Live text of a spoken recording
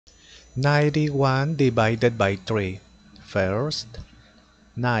91 divided by 3. First,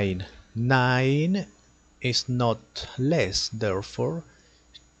 9. 9 is not less, therefore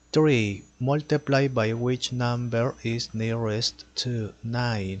 3 multiplied by which number is nearest to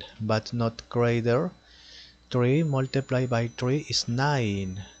 9 but not greater. 3 multiplied by 3 is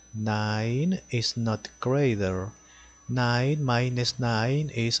 9. 9 is not greater. 9 minus 9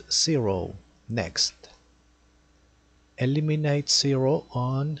 is 0. Next, eliminate 0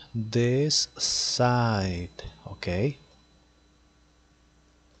 on this side. Okay.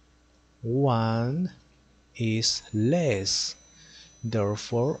 1 is less,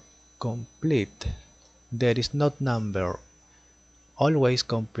 therefore complete. There is not number always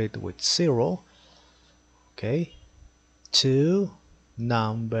complete with 0. Okay. 2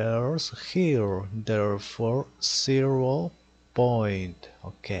 numbers here, therefore 0 point.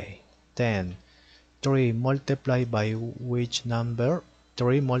 Okay. 10. 3 multiplied by which number?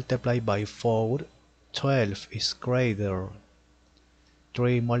 3 multiplied by 4, 12 is greater.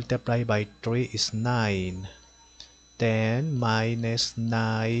 3 multiplied by 3 is 9. 10 minus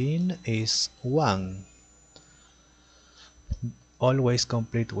 9 is 1. Always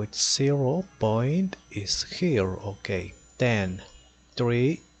complete with 0 point is here. Okay. 10.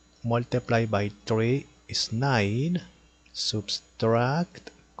 3 multiplied by 3 is 9. Subtract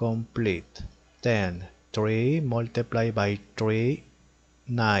complete. 10. 3 multiplied by 3,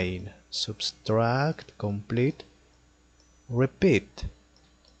 9. Subtract complete. Repeat.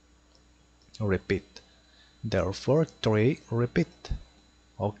 Repeat. Therefore 3 repeat.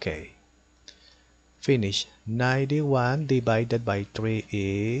 Okay. Finish. 91 divided by 3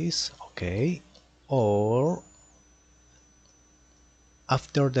 is, okay, or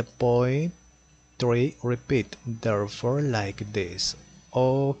after the point 3 repeat, therefore like this.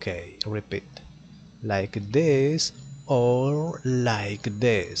 Okay, repeat. Like this or like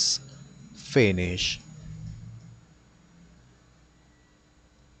this. Finish.